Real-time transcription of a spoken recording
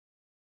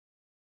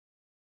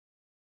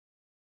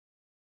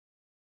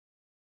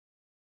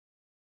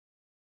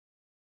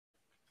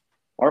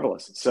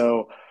Marvelous.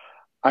 So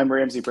I'm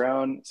Ramsay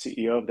Brown,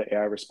 CEO of the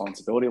AI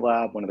Responsibility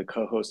Lab, one of the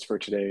co-hosts for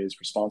today's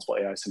Responsible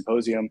AI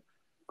Symposium.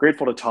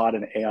 Grateful to Todd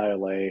and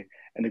AILA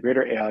and the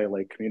greater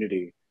AILA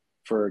community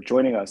for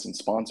joining us and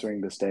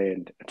sponsoring this day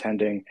and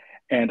attending.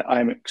 And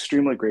I'm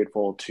extremely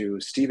grateful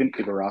to Stephen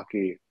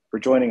Ibaraki for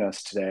joining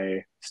us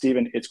today.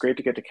 Stephen, it's great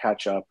to get to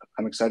catch up.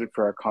 I'm excited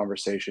for our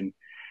conversation.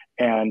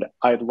 And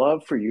I'd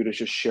love for you to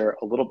just share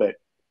a little bit,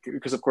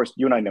 because of course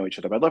you and I know each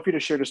other, but I'd love for you to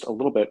share just a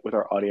little bit with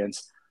our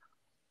audience,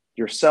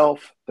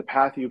 yourself, the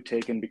path you've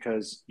taken,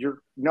 because you're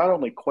not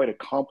only quite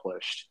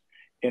accomplished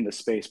in the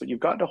space, but you've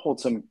gotten to hold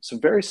some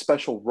very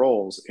special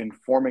roles in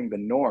forming the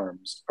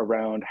norms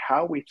around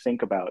how we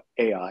think about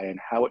AI and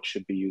how it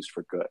should be used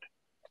for good.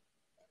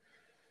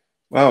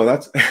 Wow,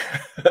 that's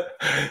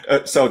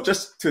so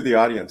just to the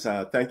audience,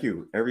 thank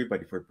you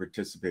everybody for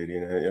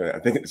participating. I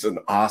think it's an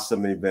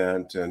awesome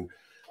event, and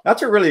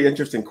that's a really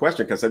interesting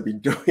question because I've been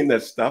doing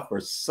this stuff for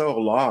so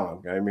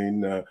long. I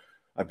mean,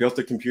 I built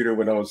a computer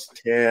when I was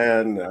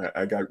 10.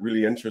 I got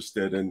really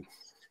interested in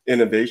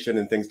innovation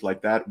and things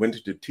like that, went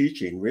into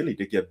teaching really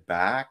to give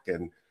back.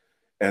 And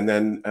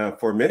then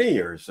for many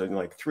years, in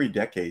like 3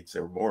 decades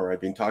or more,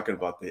 I've been talking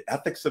about the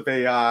ethics of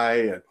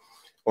AI,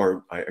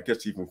 or I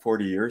guess even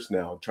 40 years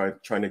now,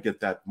 trying to get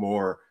that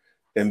more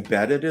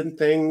embedded in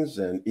things.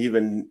 And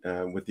even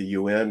with the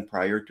UN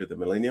prior to the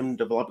Millennium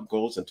Development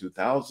Goals in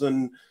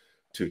 2000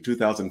 to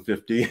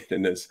 2015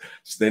 and the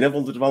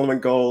Sustainable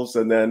Development Goals.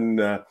 And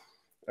then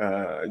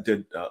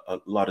did a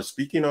lot of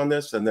speaking on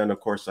this. And then,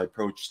 of course, I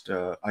approached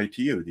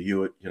ITU,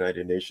 the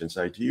United Nations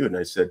ITU, and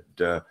I said,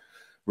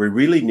 we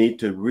really need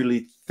to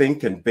really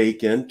think and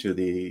bake into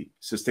the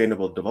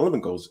Sustainable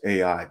Development Goals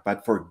AI,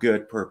 but for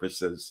good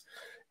purposes,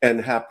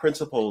 and have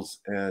principles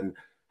and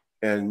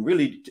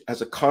really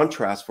as a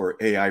contrast for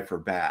AI for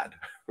bad,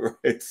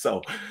 right?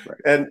 So,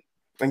 right.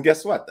 And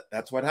guess what?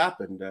 That's what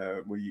happened.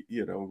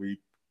 We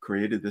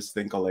created this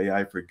thing called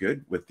AI for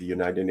Good with the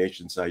United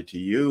Nations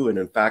ITU, and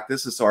in fact,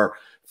 this is our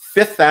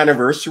 5th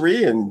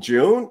anniversary in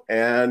June,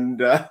 and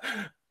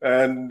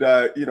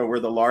we're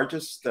the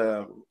largest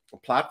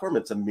platform.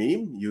 It's a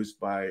meme used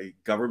by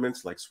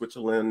governments like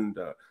Switzerland.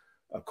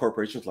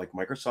 Corporations like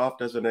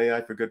Microsoft as an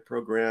AI for Good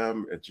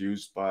program. It's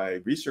used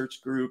by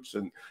research groups,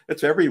 and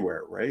it's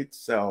everywhere, right?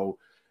 So,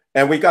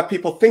 and we got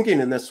people thinking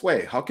in this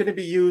way. How can it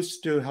be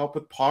used to help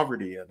with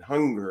poverty and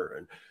hunger?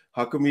 And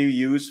how can we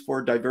use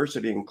for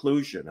diversity and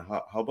inclusion?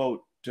 How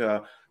about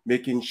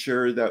making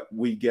sure that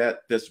we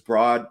get this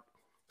broad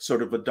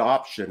sort of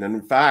adoption? And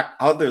in fact,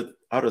 out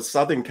of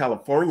Southern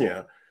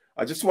California,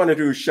 I just wanted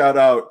to shout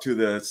out to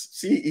the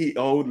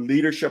CEO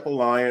Leadership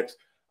Alliance.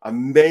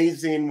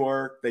 Amazing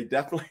work. They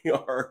definitely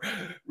are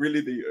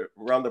really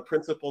around the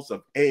principles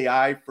of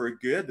AI for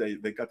Good.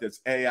 They got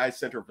this AI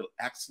Center of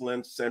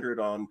Excellence centered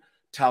on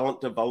talent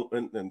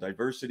development and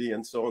diversity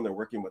and so on. They're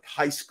working with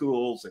high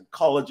schools and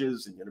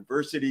colleges and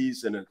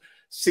universities, and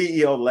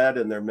CEO led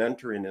in their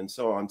mentoring and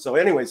so on. So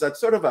anyways, that's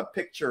sort of a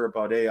picture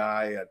about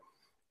AI and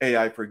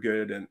AI for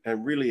Good,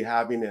 and really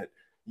having it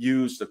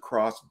used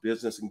across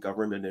business and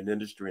government and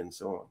industry and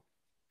so on.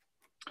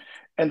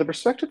 And the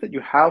perspective that you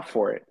have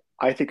for it,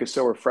 I think, is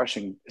so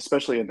refreshing,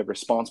 especially in the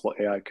responsible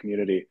AI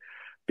community,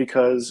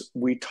 because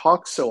we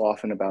talk so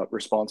often about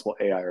responsible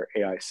AI or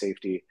AI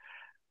safety,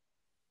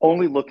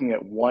 only looking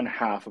at one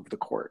half of the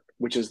court,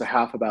 which is the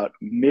half about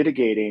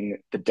mitigating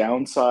the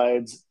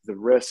downsides, the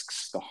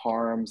risks, the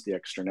harms, the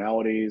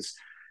externalities,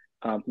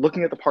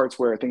 looking at the parts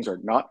where things are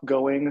not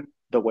going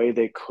the way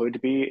they could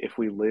be if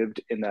we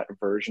lived in that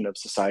version of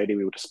society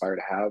we would aspire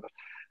to have.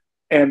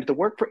 And the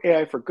work for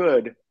AI for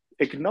Good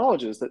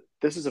acknowledges that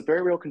this is a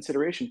very real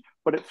consideration,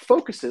 but it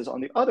focuses on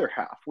the other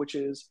half, which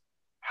is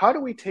how do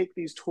we take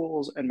these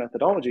tools and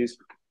methodologies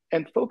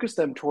and focus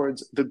them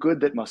towards the good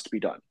that must be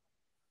done?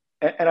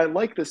 And I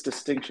like this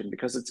distinction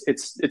because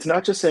it's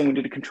not just saying we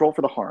need to control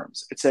for the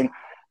harms. It's saying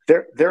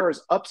there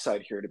is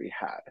upside here to be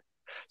had.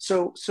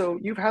 So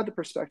you've had the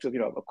perspective,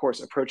 of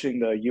course, approaching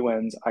the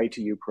UN's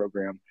ITU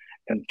program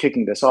and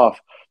kicking this off.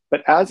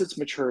 But as it's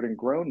matured and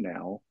grown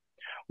now,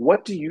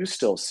 what do you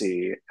still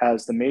see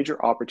as the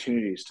major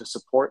opportunities to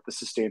support the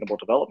Sustainable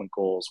Development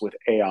Goals with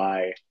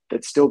AI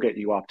that still get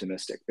you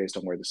optimistic based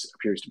on where this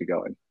appears to be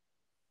going?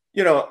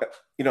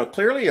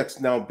 Clearly it's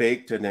now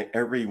baked in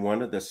every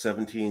one of the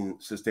 17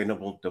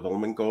 Sustainable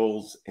Development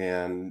Goals,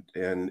 and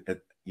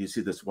you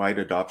see this wide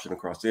adoption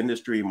across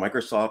industry.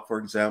 Microsoft, for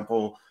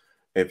example,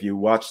 if you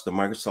watched the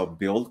Microsoft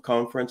Build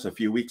conference a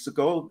few weeks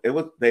ago,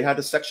 they had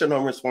a section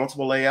on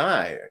responsible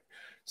AI.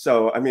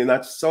 So, I mean,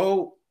 that's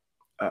so.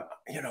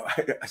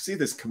 I see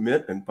this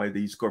commitment by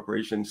these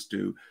corporations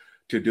to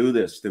do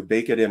this, to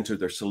bake it into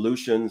their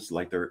solutions,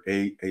 like their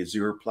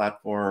Azure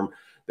platform.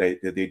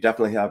 They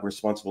definitely have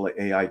responsible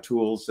AI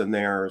tools in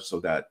there, so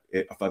that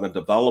if I'm a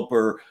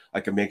developer,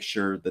 I can make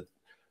sure that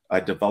I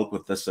develop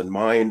with this in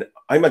mind.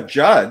 I'm a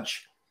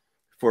judge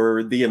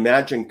for the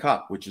Imagine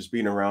Cup, which has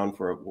been around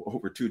for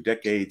over 2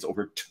 decades,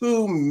 over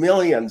 2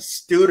 million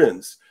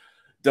students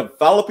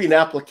developing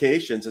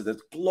applications in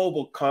this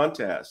global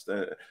contest.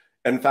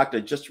 And in fact, I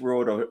just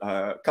wrote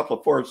a couple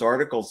of Forbes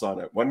articles on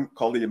it. One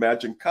called the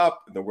Imagine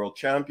Cup and the World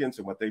Champions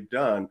and what they've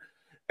done,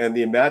 and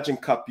the Imagine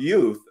Cup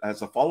youth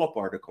as a follow-up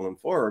article in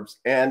Forbes.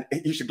 And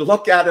you should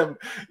look at them,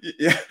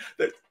 yeah,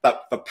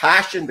 the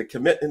passion, the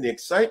commitment, the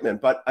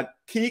excitement. But a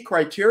key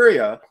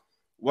criteria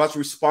was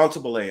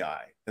responsible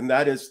AI, and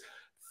that is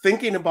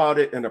thinking about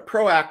it in a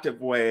proactive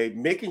way,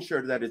 making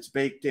sure that it's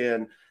baked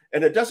in.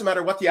 And it doesn't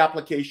matter what the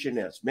application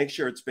is, make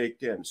sure it's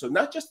baked in. So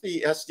not just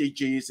the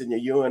SDGs and the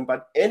UN,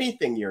 but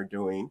anything you're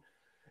doing.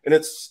 And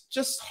it's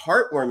just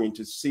heartwarming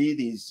to see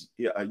these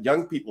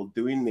young people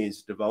doing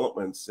these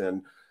developments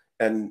and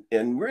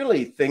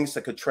really things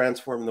that could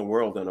transform the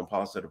world in a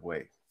positive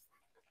way.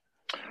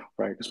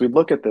 Right. Because we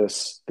look at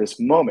this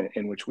moment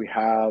in which we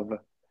have,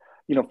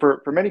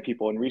 for many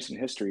people in recent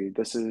history,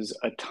 this is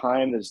a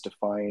time that is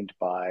defined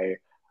by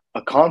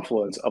a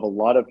confluence of a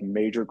lot of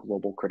major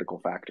global critical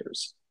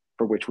factors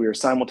for which we are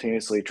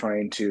simultaneously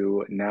trying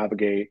to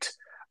navigate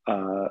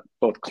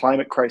both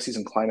climate crises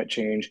and climate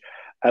change,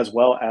 as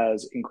well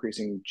as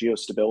increasing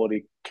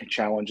geostability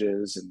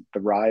challenges and the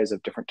rise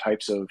of different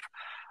types of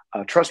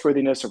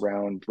trustworthiness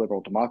around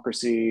liberal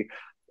democracy,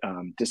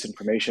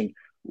 disinformation.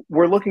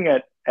 We're looking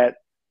at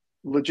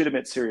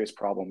legitimate serious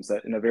problems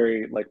that in a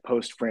very like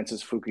post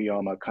Francis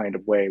Fukuyama kind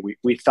of way,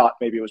 we thought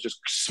maybe it was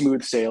just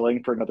smooth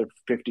sailing for another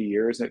 50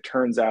 years. And it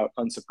turns out,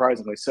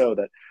 unsurprisingly so,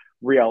 that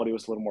reality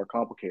was a little more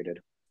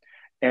complicated.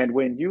 And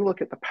when you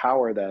look at the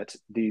power that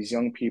these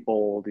young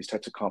people, these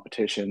types of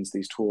competitions,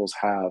 these tools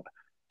have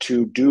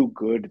to do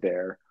good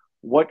there,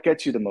 what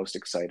gets you the most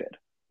excited?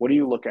 What do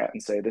you look at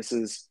and say, this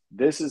is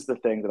the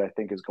thing that I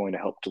think is going to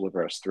help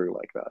deliver us through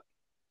like that?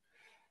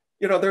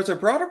 There's a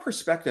broader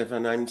perspective,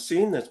 and I'm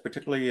seeing this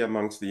particularly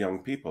amongst the young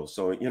people.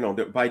 So,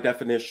 by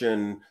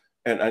definition,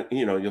 and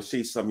you'll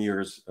see some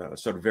years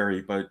sort of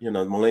vary, but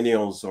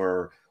millennials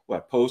are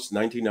what, post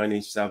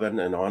 1997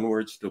 and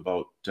onwards to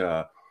about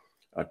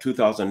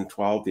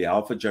 2012. The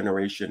alpha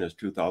generation is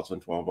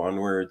 2012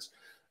 onwards.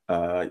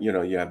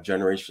 You have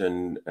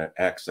Generation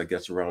X, I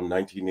guess, around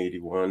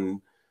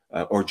 1981,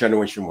 or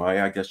Generation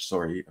Y, I guess,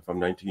 sorry, from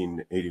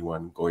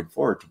 1981 going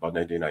forward to about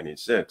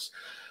 1996.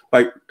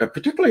 But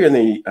particularly in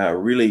the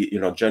really,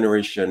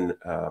 Generation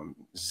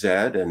Z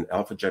and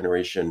Alpha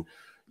generation,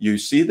 you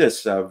see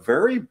this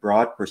very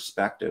broad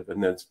perspective.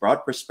 And this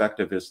broad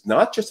perspective is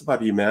not just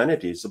about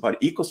humanity, it's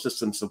about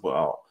ecosystems as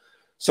well.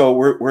 So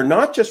we're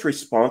not just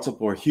responsible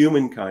for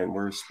humankind,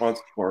 we're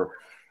responsible for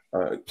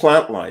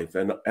plant life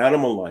and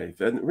animal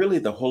life, and really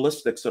the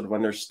holistic sort of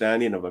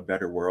understanding of a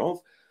better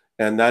world.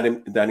 And that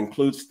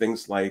includes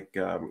things like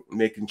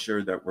making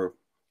sure that we're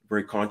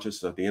very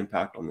conscious of the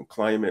impact on the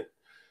climate.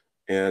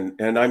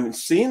 And I'm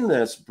seeing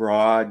this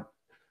broad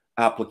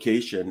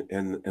application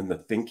in the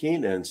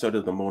thinking and sort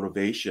of the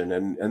motivation.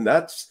 And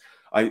that's,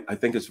 I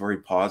think is very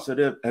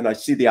positive. And I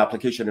see the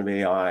application of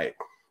AI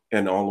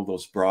in all of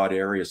those broad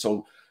areas.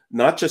 So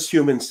not just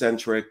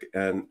human-centric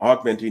and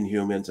augmenting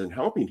humans and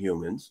helping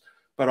humans,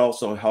 but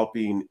also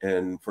helping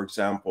in, for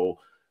example,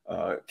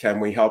 can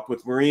we help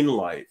with marine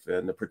life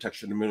and the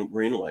protection of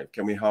marine life?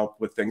 Can we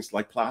help with things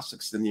like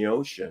plastics in the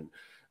ocean?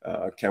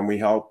 Can we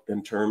help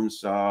in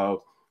terms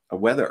of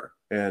weather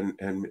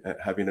and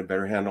having a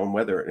better handle on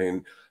weather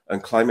and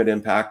climate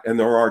impact? And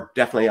there are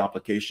definitely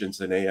applications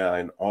in AI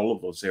in all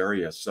of those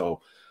areas.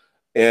 So,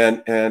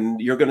 and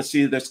you're going to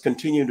see this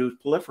continue to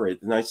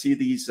proliferate. And I see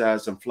these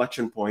as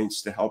inflection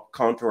points to help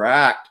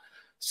counteract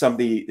some of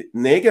the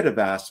negative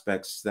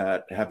aspects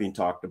that have been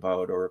talked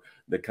about, or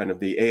the kind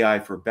of the AI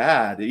for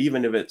bad,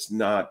 even if it's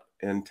not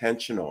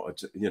intentional.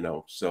 It's,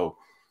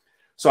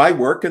 so I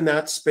work in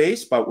that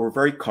space, but we're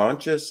very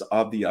conscious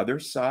of the other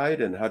side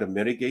and how to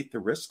mitigate the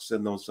risks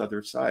in those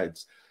other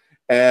sides.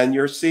 And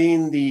you're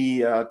seeing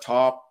the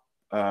top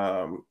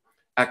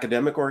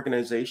academic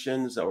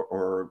organizations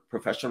or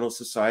professional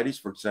societies.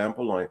 For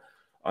example,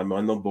 I'm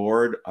on the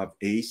board of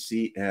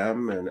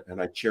ACM,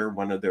 and I chair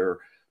one of their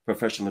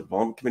professional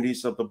development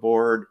committees of the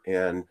board,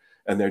 and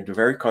they're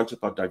very conscious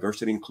about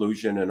diversity,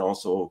 inclusion, and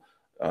also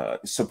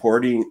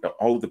supporting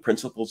all of the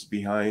principles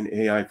behind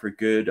AI for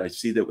good. I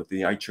see that with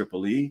the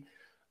IEEE,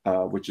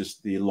 which is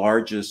the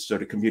largest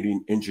sort of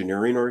computing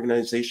engineering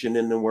organization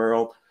in the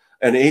world.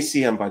 And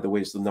ACM, by the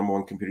way, is the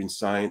 #1 computing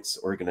science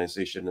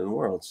organization in the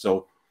world.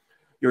 So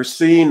you're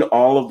seeing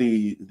all of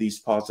these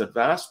positive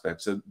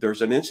aspects.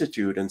 There's an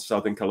institute in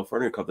Southern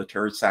California called the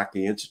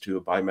Terasaki Institute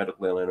of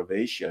Biomedical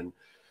Innovation.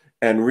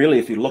 And really,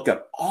 if you look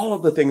at all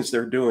of the things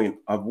they're doing,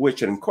 of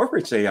which it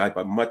incorporates AI,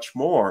 but much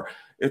more,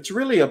 it's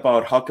really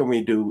about how can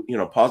we do,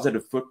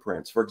 positive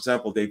footprints. For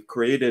example, they've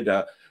created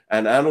an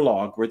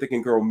analog where they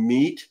can grow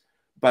meat,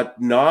 but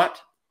not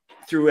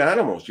through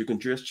animals. You can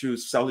just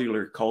choose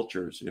cellular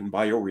cultures in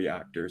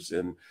bioreactors.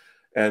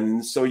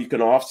 And so you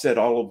can offset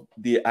all of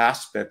the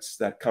aspects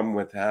that come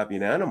with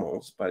having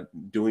animals, but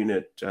doing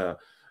it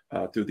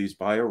through these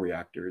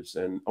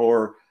bioreactors.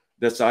 Or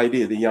this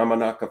idea, the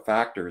Yamanaka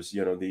factors,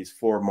 these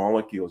 4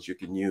 molecules you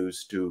can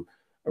use to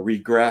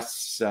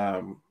regress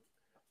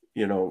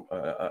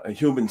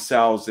human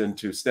cells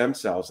into stem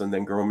cells and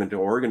then grow them into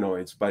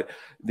organoids, but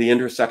the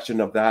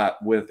intersection of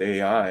that with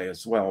AI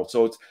as well.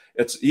 So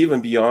it's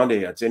even beyond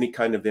AI. It's any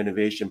kind of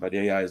innovation, but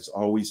AI is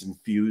always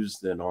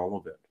infused in all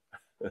of it.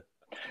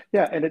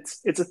 Yeah, and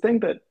it's a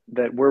thing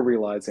that we're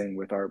realizing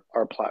with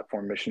our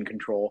platform Mission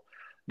Control,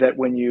 that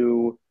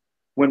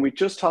when we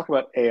just talk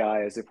about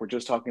AI as if we're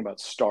just talking about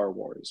Star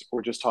Wars,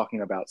 or just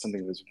talking about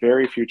something that's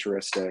very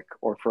futuristic,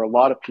 or for a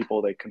lot of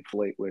people they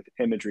conflate with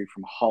imagery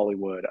from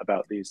Hollywood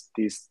about these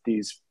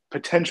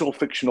potential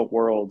fictional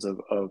worlds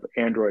of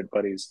android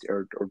buddies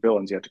or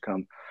villains yet to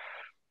come.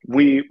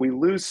 We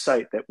lose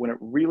sight that when it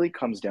really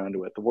comes down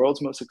to it, the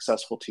world's most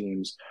successful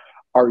teams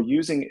are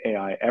using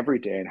AI every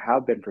day and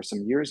have been for some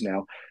years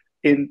now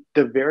in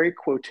the very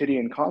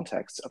quotidian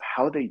context of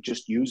how they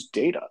just use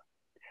data.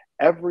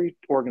 Every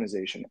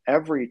organization,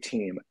 every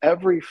team,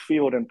 every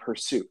field and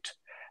pursuit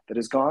that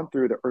has gone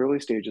through the early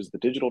stages of the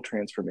digital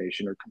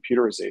transformation or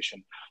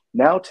computerization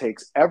now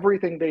takes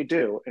everything they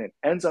do and it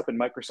ends up in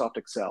Microsoft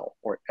Excel,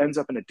 or it ends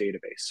up in a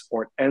database,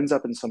 or it ends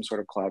up in some sort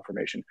of cloud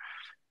formation.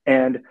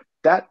 And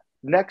that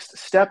next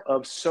step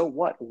of, so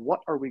what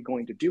are we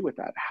going to do with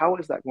that? How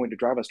is that going to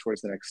drive us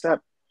towards the next step?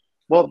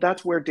 Well,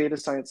 that's where data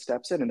science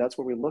steps in. And that's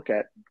where we look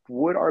at,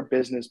 would our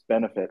business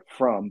benefit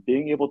from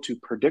being able to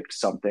predict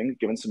something,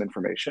 given some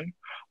information,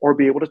 or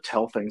be able to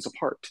tell things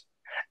apart?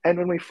 And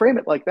when we frame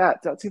it like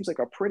that, that seems like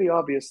a pretty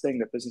obvious thing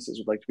that businesses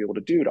would like to be able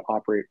to do to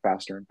operate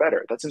faster and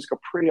better. That seems like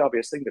a pretty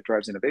obvious thing that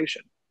drives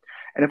innovation.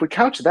 And if we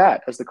couch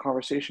that as the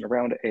conversation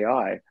around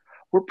AI,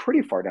 we're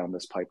pretty far down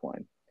this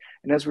pipeline.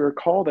 And as we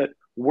recall that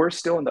we're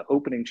still in the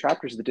opening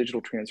chapters of the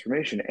digital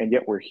transformation, and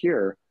yet we're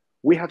here,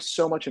 we have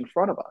so much in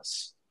front of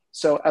us.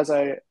 So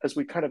as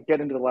we kind of get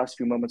into the last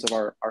few moments of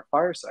our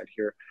fireside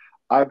here,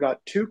 I've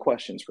got two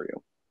questions for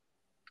you.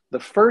 The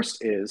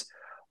first is,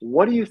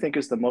 what do you think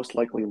is the most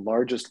likely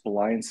largest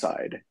blind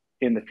side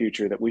in the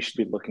future that we should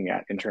be looking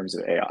at in terms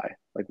of AI?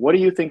 Like, what do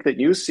you think that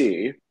you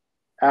see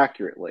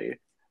accurately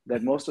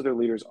that most other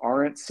leaders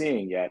aren't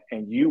seeing yet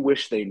and you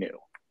wish they knew?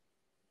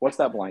 What's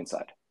that blind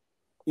side?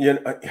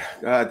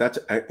 That's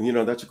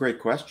that's a great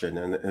question,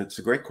 and it's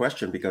a great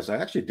question because I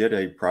actually did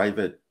a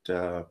private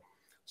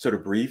sort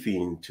of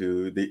briefing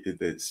to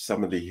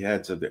some of the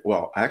heads of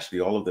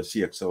actually all of the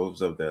CXOs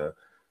of the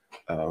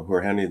who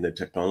are handling the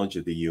technology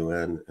of the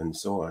UN and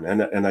so on,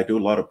 and I do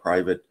a lot of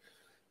private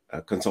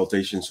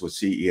consultations with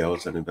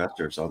CEOs and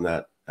investors on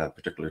that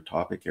particular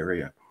topic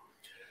area.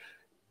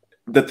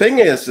 The thing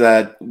is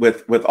that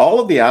with all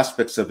of the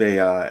aspects of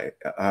AI.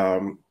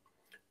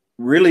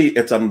 Really,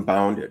 it's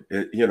unbounded.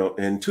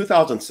 In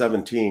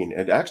 2017,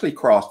 it actually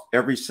crossed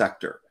every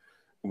sector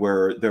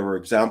where there were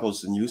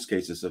examples and use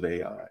cases of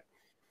AI.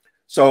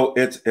 So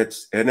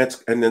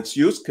its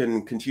use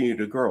can continue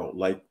to grow.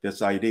 Like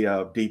this idea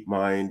of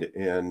DeepMind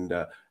and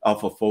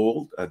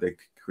AlphaFold, they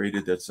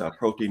created this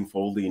protein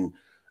folding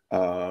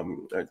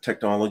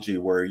technology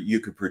where you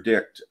could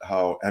predict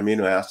how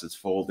amino acids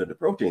fold into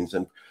proteins,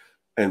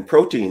 and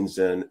proteins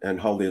and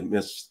how they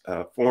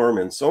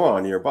misform and so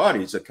on in your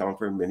bodies account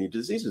for many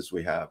diseases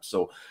we have.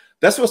 So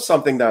this was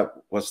something that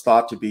was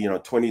thought to be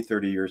 20,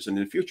 30 years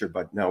into the future,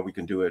 but now we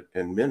can do it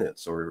in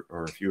minutes or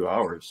a few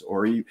hours,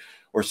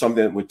 or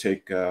something that would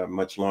take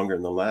much longer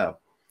in the lab.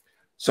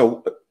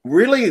 So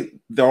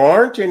really, there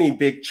aren't any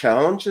big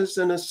challenges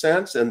in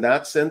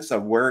that sense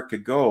of where it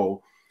could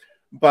go.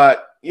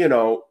 But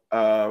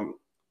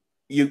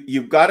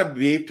you've got to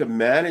be able to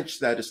manage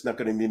that it's not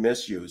going to be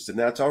misused, and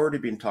that's already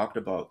been talked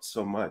about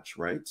so much,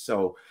 right?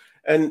 So,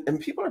 and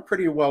people are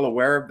pretty well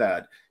aware of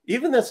that.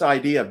 Even this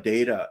idea of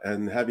data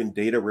and having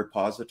data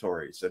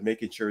repositories and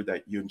making sure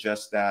that you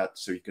ingest that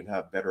so you can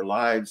have better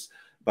lives,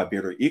 but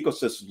better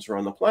ecosystems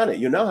around the planet.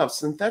 You now have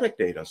synthetic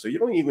data, so you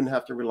don't even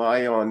have to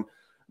rely on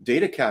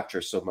data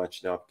capture so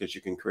much now because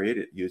you can create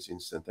it using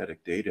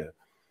synthetic data.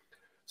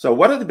 So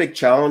one of the big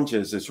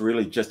challenges is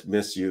really just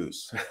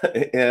misuse.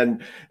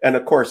 and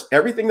of course,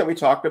 everything that we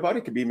talked about,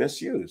 it could be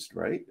misused,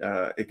 right?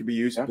 It could be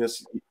used, Yeah.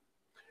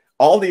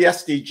 all the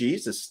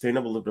SDGs, the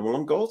Sustainable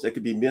Development Goals, it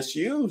could be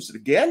misused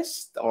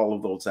against all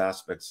of those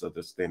aspects of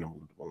the Sustainable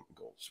Development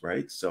Goals,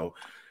 right? So,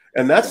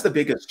 and that's the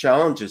biggest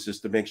challenge,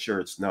 is to make sure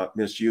it's not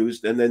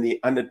misused, and then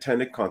the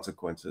unintended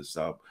consequences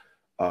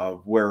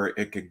of where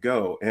it could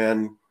go.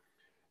 And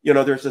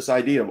there's this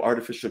idea of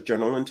artificial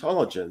general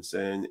intelligence,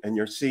 and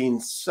you're seeing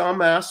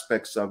some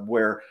aspects of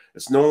where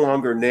it's no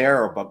longer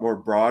narrow, but more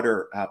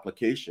broader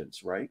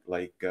applications, right?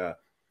 Like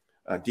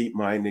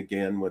DeepMind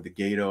again with the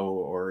Gato,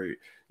 or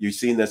you've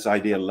seen this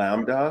idea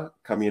Lambda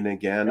coming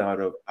again out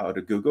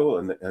of Google,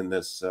 and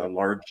this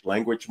large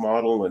language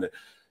model, and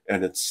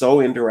it's so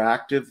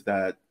interactive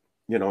that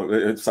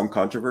it's some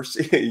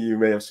controversy you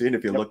may have seen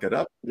if you look it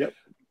up. Yep.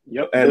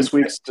 And this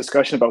week's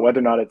discussion about whether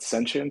or not it's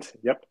sentient.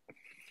 Yep.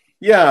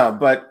 Yeah,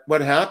 but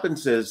what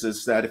happens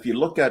is that if you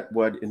look at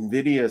what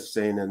NVIDIA is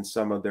saying in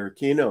some of their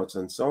keynotes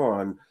and so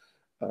on,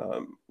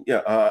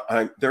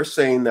 they're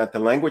saying that the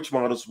language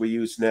models we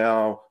use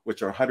now,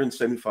 which are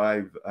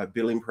 175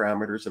 billion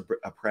parameters,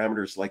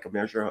 parameters like a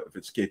measure of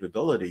its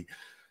capability,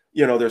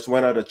 You know, there's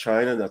one out of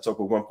China that's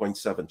over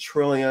 1.7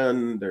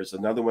 trillion. There's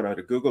another one out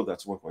of Google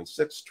that's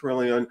 1.6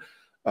 trillion.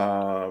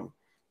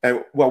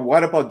 And well,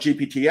 what about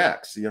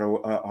GPTX? You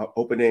know,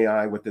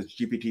 OpenAI with its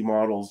GPT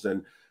models,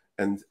 and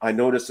I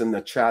noticed in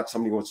the chat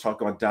somebody was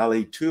talking about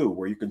DALL-E 2,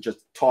 where you can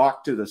just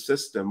talk to the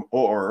system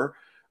or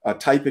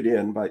type it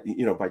in by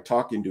by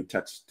talking to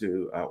text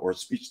to or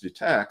speech to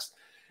text,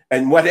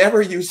 and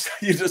whatever you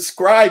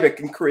describe, it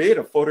can create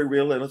a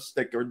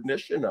photorealistic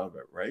rendition of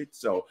it, right?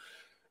 So,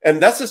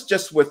 and that's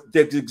just with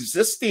the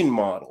existing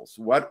models.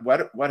 What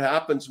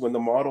happens when the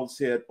models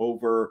hit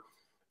over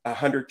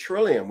 100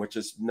 trillion, which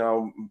is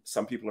now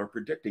some people are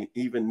predicting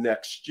even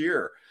next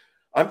year?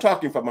 I'm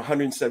talking from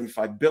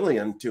 175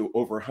 billion to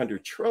over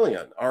 100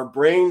 trillion. Our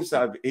brains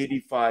have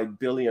 85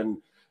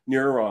 billion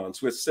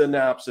neurons with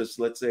synapses,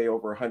 let's say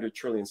over 100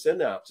 trillion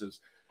synapses.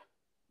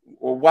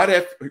 Well, what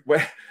if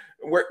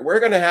we're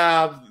going to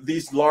have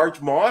these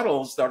large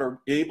models that are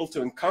able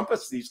to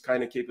encompass these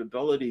kind of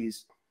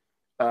capabilities,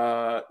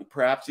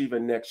 perhaps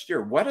even next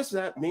year? What does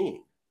that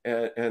mean?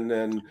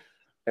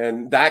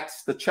 And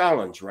that's the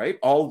challenge, right?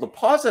 All the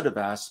positive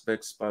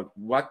aspects, but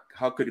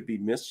how could it be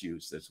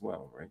misused as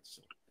well, right?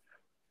 So.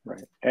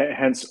 Right.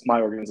 Hence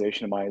my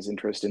organization and my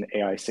interest in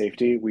AI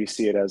safety. We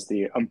see it as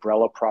the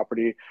umbrella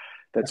property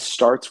that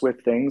starts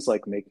with things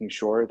like making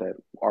sure that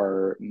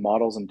our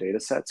models and data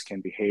sets can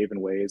behave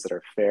in ways that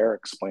are fair,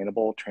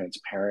 explainable,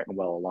 transparent, and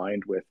well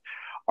aligned with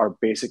our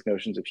basic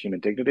notions of human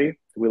dignity.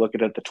 We look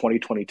at it at the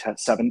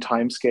 2027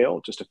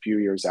 timescale, just a few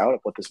years out, of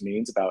what this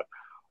means about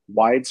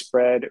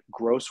widespread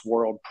gross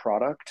world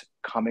product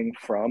coming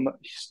from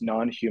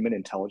non-human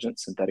intelligent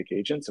synthetic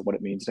agents, and what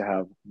it means to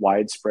have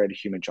widespread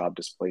human job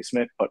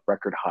displacement but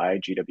record high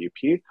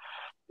GWP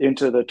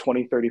into the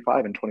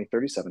 2035 and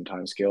 2037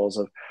 timescales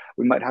of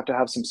we might have to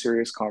have some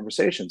serious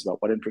conversations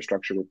about what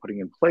infrastructure we're putting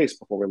in place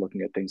before we're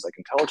looking at things like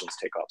intelligence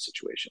takeoff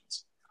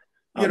situations.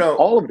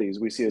 All of these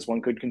we see as one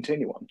good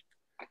continuum.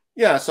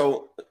 Yeah,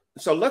 so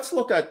let's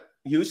look at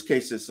use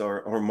cases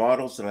or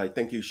models that I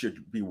think you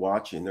should be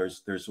watching.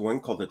 There's one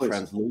called the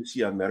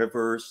Translucia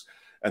Metaverse,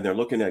 and they're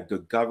looking at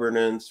good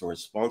governance or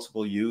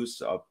responsible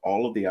use of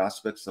all of the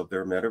aspects of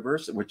their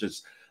metaverse, which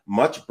is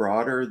much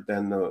broader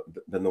than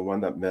the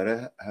one that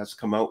Meta has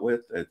come out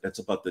with. It's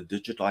about the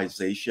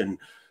digitalization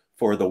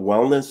for the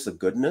wellness, the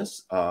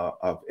goodness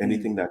of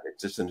anything that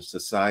exists in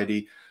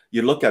society.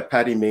 You look at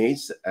Patty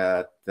Mays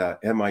at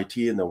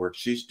MIT and the work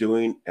she's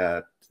doing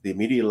at the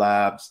Media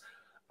Labs,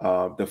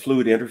 the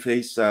Fluid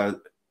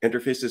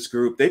Interfaces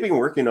Group. They've been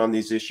working on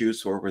these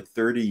issues for over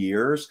 30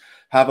 years.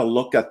 Have a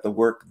look at the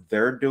work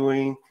they're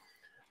doing.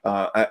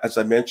 As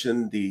I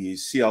mentioned, the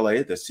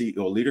CLA, the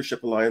CEO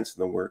Leadership Alliance,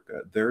 and the work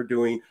they're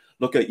doing.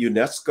 Look at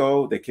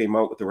UNESCO. They came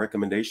out with a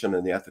recommendation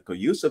on the ethical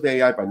use of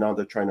AI, but now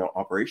they're trying to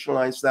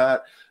operationalize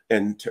that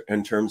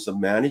in terms of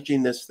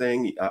managing this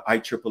thing.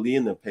 IEEE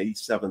and the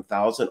PACE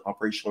 7000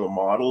 operational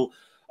model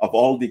of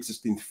all the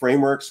existing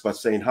frameworks, but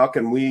saying how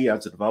can we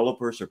as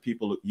developers or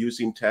people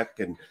using tech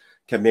can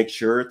make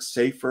sure it's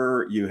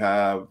safer. You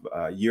have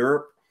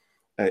Europe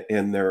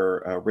in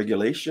their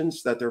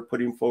regulations that they're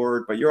putting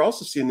forward, but you're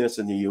also seeing this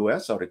in the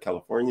US, out of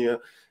California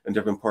and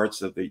different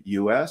parts of the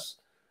US.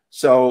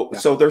 So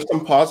there's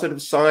some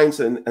positive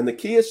signs, and the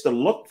key is to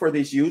look for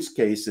these use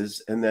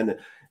cases and then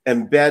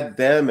embed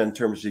them in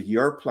terms of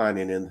your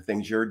planning and the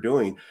things you're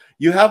doing.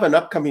 You have an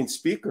upcoming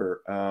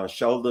speaker,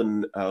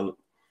 Sheldon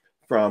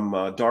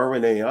from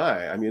Darwin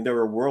AI. I mean,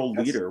 they're a world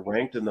leader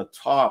ranked in the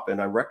top,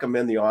 and I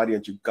recommend the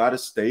audience, you've got to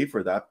stay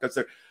for that, because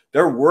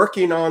they're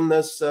working on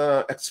this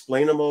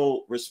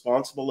explainable,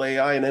 responsible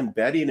AI and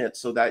embedding it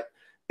so that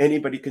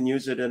anybody can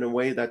use it in a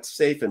way that's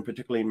safe, and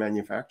particularly in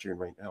manufacturing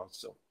right now.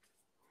 So,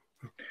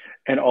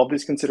 and all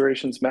these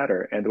considerations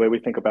matter. And the way we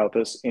think about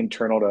this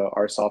internal to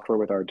our software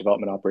with our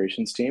development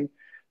operations team,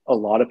 a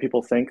lot of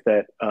people think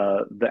that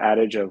the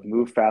adage of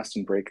move fast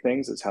and break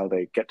things is how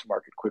they get to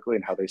market quickly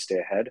and how they stay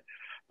ahead.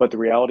 But the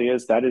reality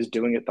is that is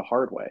doing it the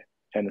hard way.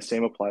 And the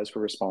same applies for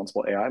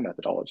responsible AI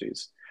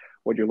methodologies.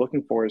 What you're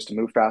looking for is to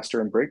move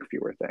faster and break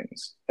fewer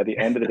things. At the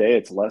end of the day,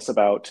 it's less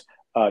about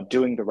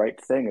doing the right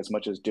thing as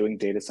much as doing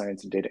data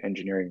science and data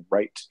engineering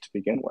right to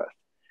begin with.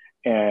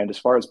 And as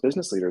far as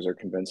business leaders are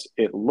convinced,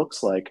 it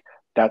looks like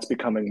that's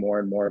becoming more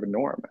and more of a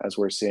norm as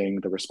we're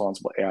seeing the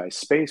responsible AI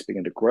space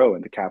begin to grow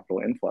in the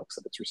capital influx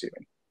that it's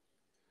receiving.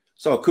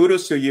 So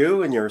kudos to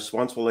you and your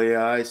Responsible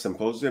AI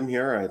Symposium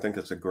here. I think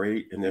it's a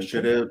great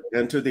initiative.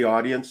 And to the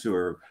audience who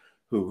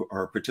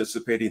are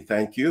participating,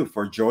 thank you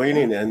for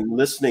joining and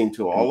listening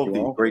to all of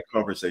these great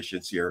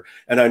conversations here.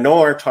 And I know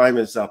our time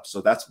is up,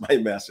 so that's my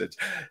message.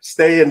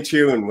 Stay in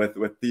tune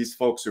with these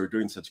folks who are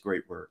doing such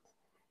great work.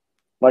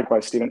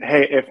 Likewise, Stephen.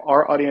 Hey, if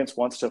our audience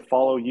wants to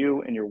follow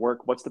you and your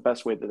work, what's the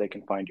best way that they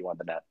can find you on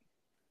the net?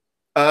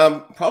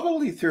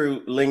 Probably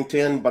through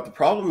LinkedIn, but the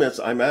problem is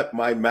I'm at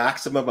my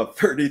maximum of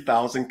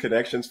 30,000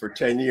 connections for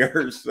 10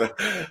 years. But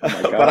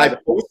I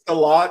post a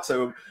lot,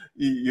 so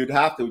you'd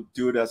have to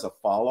do it as a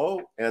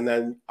follow. And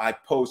then I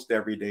post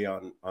every day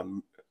on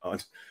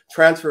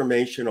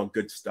transformational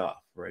good stuff,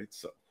 right?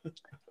 So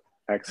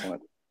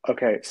excellent.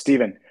 Okay,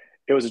 Stephen,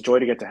 It was a joy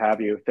to get to have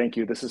you. Thank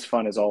you. This is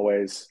fun as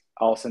always.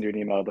 I'll send you an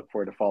email. I look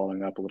forward to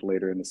following up a little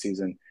later in the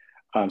season.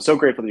 I'm so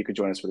grateful that you could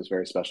join us for this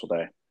very special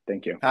day.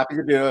 Thank you. Happy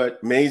to do it.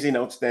 Amazing,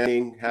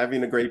 outstanding,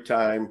 having a great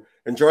time.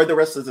 Enjoy the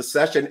rest of the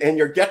session and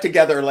your get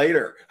together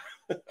later.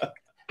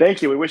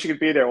 Thank you. We wish you could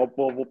be there.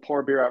 We'll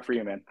pour a beer out for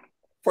you, man.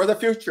 For the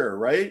future,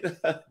 right?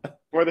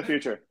 For the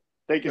future.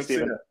 Thank you, Let's see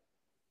Stephen. that.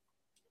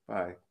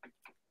 Bye.